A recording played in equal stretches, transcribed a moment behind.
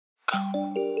Get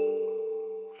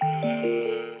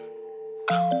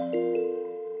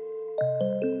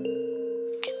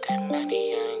that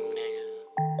money, young nigga.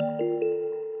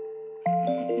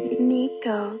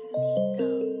 Nico's.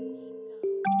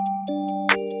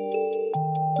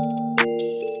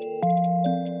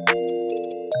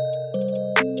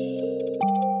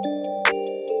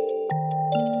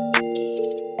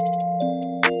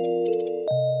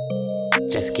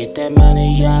 Just get that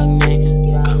money, young nigga.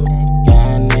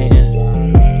 Young nigga.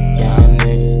 Young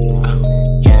nigga.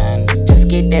 Young nigga. Just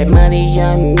get that money,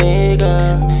 young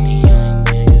nigga.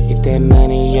 Get that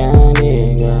money, young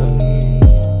nigga.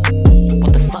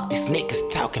 What the fuck these niggas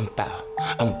talking about?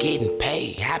 I'm getting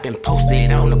paid. I've been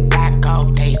posted on the block all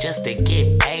day just to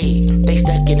get paid. They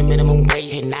stuck in the minimum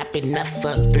wage and I've been up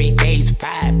for 3 days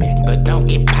vibing. But don't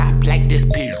get popped like this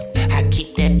pill. I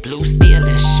keep that blue steel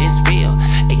and shit's real.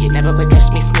 And you never would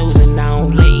catch me snoozing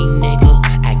on lean, nigga.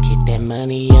 I get that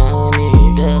money, young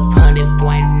nigga.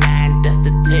 100.9, that's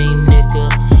the team, nigga.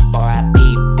 R.I.P.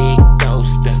 Big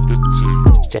Dose, that's the team.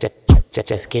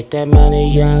 Just get that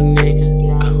money, young nigga.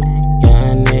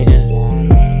 Young nigga.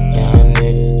 Young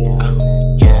nigga.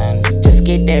 Young nigga. Just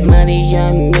get that money,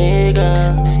 young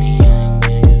nigga.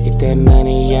 Get that money.